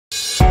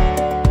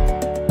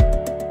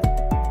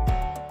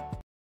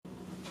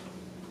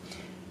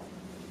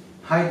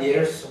Hi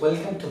dears,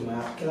 welcome to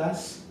math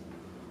class.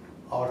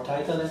 Our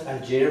title is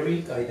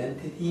Algebraic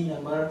Identity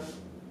number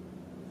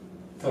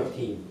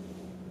 13.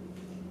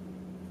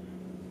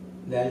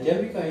 The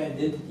algebraic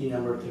identity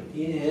number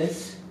 13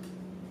 is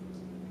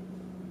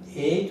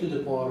a to the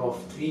power of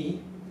 3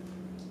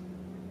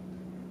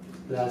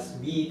 plus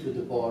b to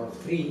the power of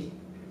 3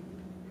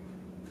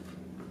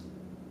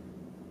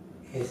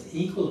 is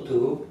equal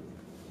to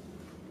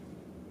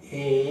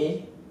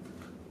a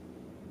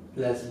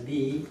plus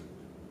b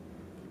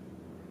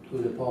to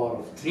the power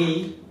of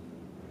 3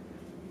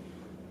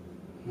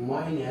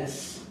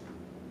 minus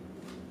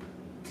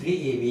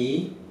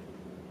 3ab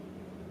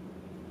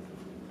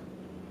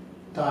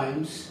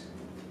times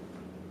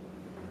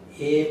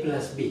a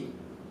plus b.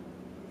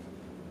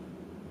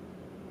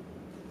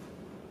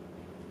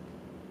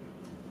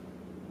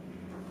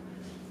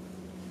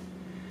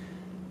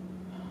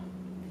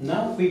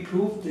 Now we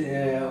proved,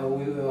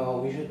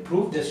 we should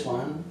prove this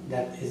one,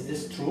 that is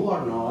this true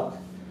or not.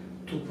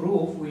 To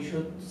prove, we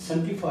should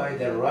simplify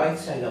the right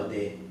side of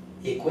the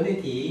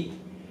equality.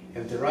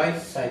 If the right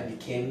side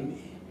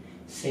became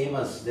same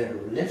as the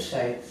left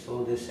side,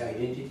 so this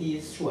identity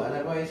is true,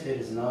 otherwise it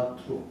is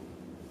not true,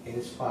 it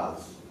is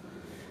false.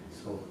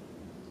 So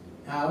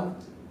now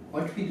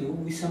what we do,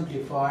 we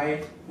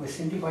simplify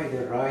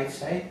the right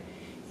side.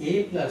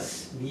 A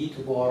plus b to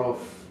the power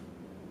of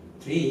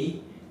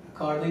 3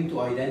 according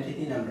to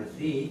identity number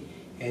 3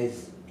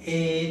 is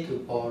a to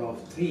the power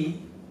of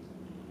 3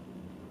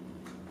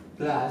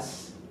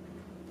 plus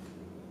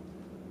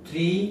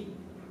 3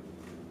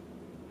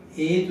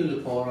 a to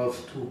the power of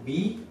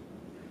 2b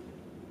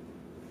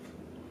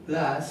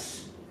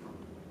plus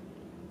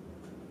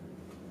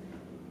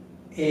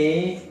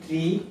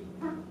a3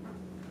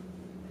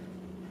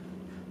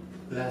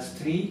 plus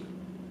 3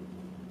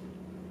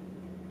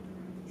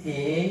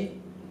 a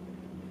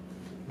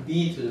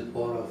b to the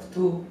power of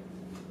 2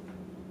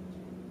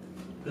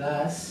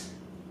 plus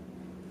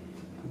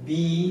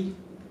b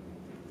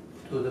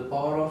to the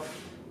power of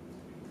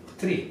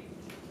 3,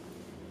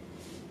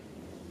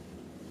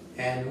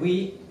 and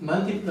we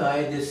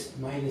multiply this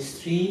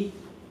minus 3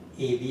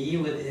 AB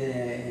with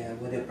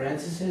a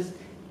parenthesis.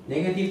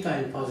 Negative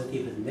times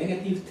positive is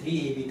negative.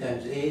 3AB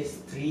times A is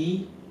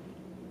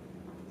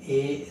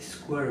 3A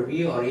square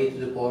B, or A to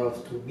the power of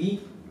 2B,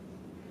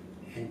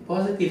 and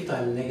positive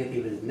times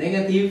negative is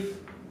negative.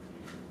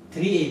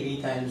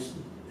 3AB times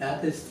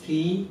that is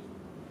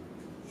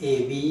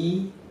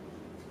 3AB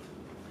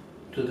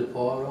to the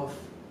power of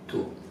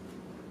 2.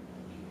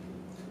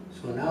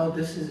 So now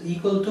this is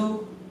equal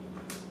to,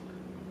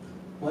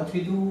 what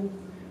we do,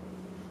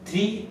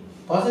 3,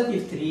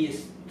 positive 3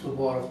 is to the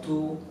power of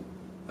 2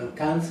 will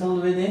cancel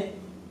with a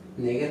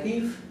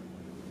negative,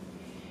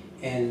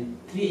 and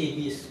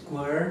 3ab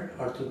squared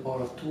or to the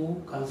power of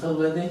 2 cancel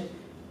with a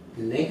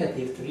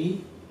negative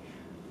 3.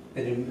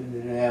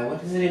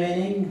 What is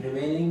remaining?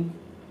 Remaining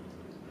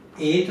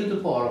a to the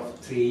power of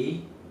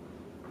 3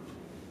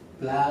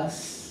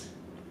 plus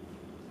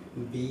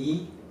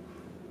b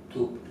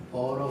to the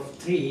power of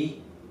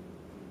 3,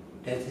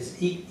 that is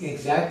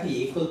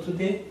exactly equal to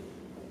the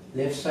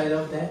left side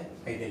of the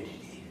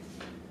identity.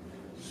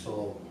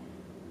 So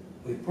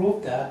we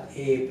proved that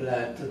a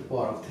plus to the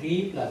power of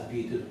 3 plus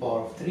b to the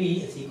power of 3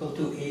 is equal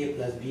to a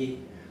plus b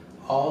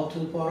all to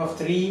the power of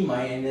 3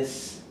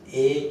 minus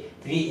a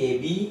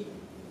 3ab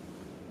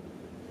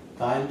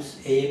times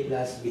a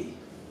plus b.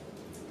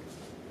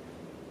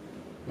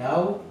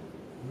 Now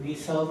we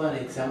solve an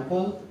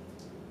example.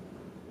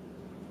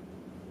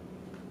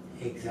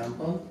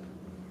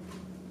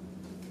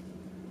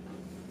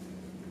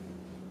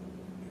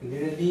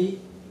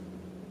 Clearly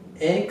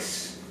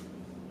x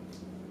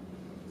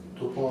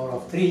to the power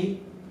of 3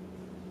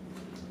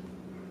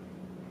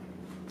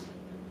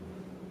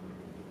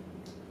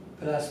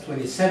 plus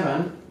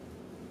 27.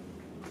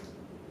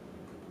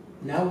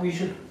 Now we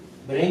should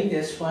bring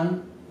this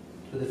one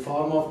to the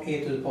form of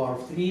a to the power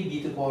of 3,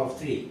 b to the power of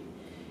 3.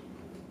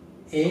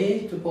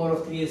 A to the power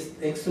of 3 is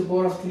x to the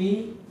power of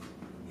 3,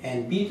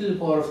 and b to the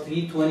power of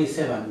 3,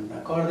 27.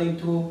 According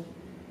to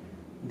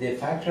the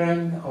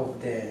factoring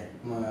of the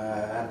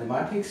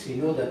mathematics, we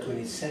know that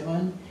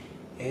 27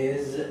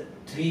 is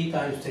 3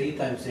 times 3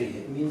 times 3.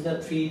 It means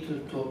that 3 to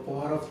the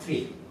power of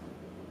 3.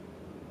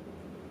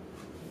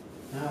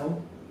 Now,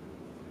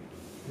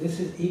 this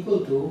is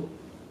equal to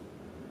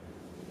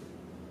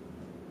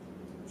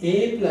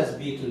a plus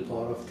b to the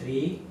power of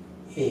 3.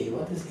 A,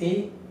 what is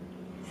a?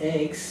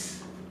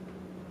 X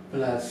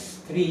plus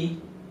 3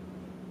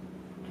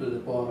 to the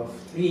power of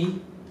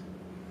 3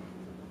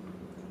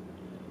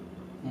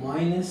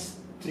 minus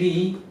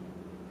 3a.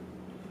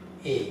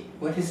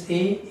 What is a?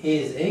 A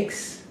is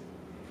x.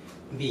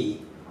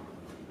 B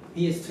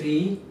is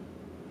 3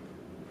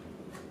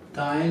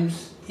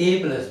 times a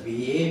plus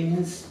b. A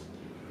means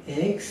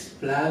x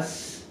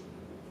plus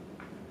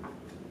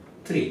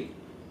 3.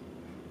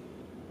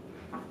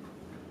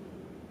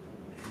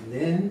 And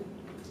then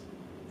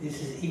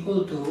this is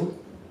equal to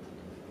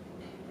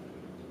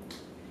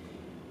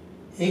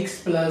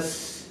x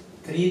plus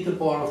 3 to the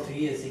power of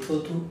 3 is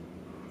equal to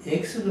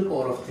x to the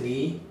power of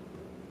 3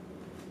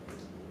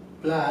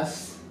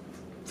 plus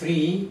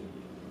 3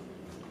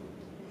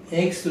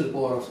 x to the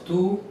power of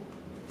 2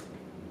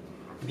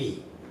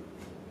 b,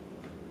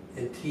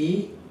 and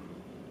 3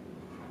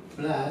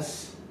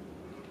 plus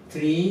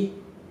 3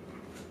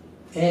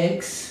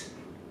 x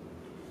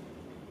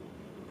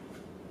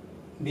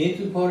b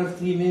to the power of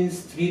 3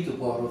 means 3 to the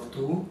power of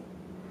 2,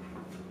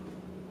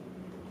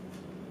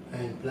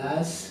 and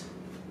plus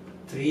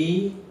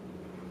 3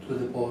 to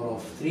the power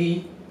of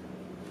 3,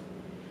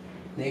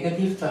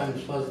 negative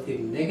times positive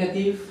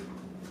negative,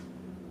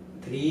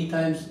 3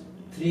 times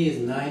 3 is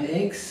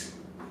 9x,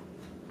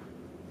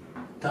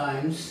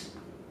 times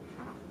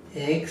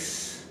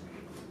x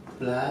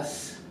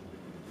plus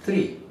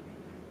 3.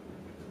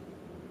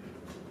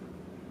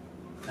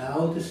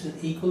 Now this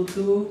is equal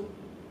to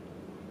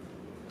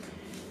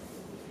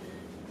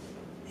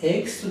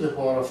x to the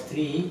power of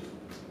 3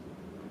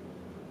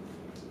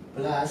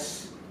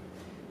 plus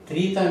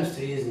 3 times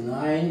 3 is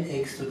 9,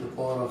 x to the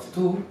power of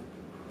 2.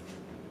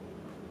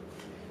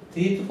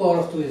 3 to the power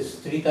of 2 is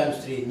 3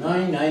 times 3 is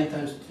 9, 9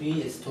 times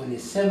 3 is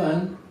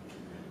 27,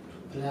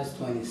 plus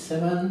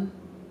 27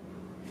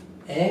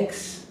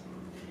 x,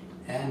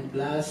 and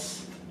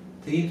plus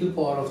 3 to the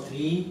power of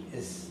 3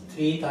 is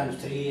 3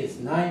 times 3 is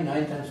 9,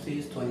 9 times 3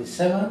 is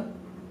 27,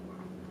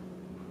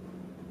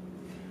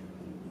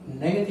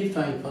 negative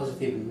times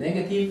positive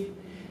negative,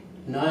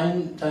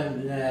 9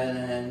 times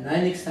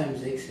 9x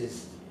times x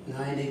is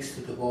 9x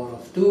to the power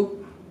of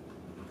 2,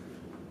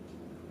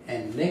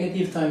 and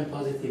negative times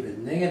positive is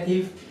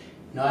negative,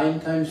 9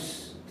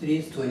 times 3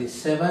 is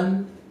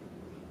 27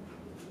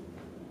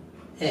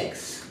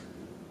 x.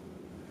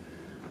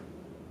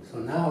 So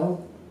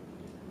now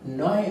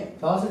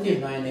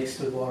positive 9x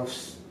to the power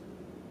of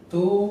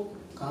 2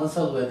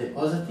 cancelled by the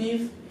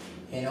positive,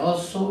 and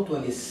also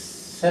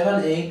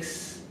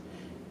 27x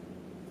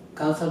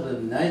cancelled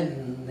with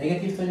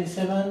negative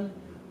 27.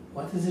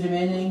 What is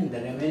remaining?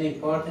 The remaining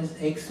part is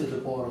x to the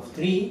power of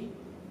 3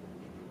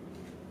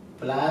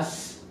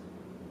 plus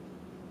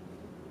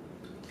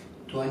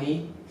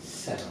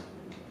 27.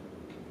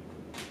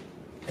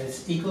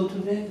 That's equal to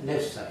the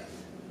left side.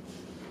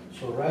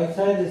 So right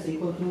side is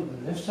equal to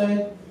the left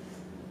side.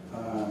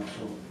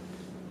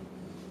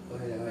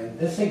 In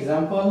this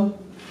example,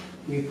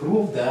 we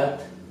prove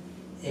that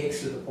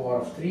x to the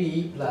power of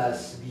 3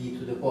 plus b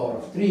to the power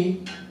of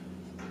 3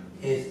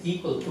 is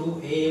equal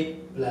to a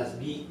plus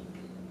b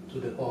to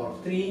the power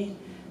of 3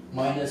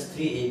 minus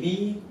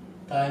 3ab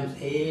times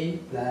a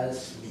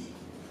plus b.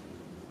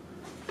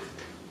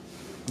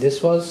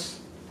 This was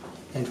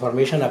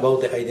information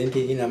about the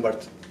identity number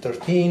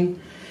 13.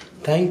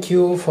 Thank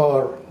you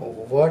for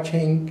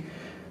watching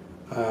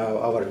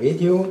our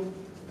video.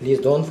 Please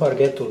don't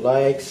forget to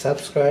like,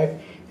 subscribe,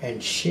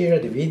 and share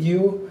the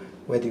video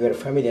with your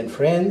family and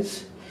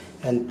friends.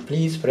 And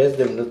please press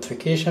the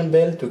notification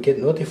bell to get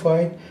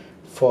notified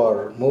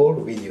for more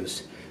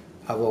videos.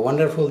 Have a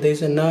wonderful day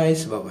and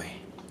nights. Bye bye.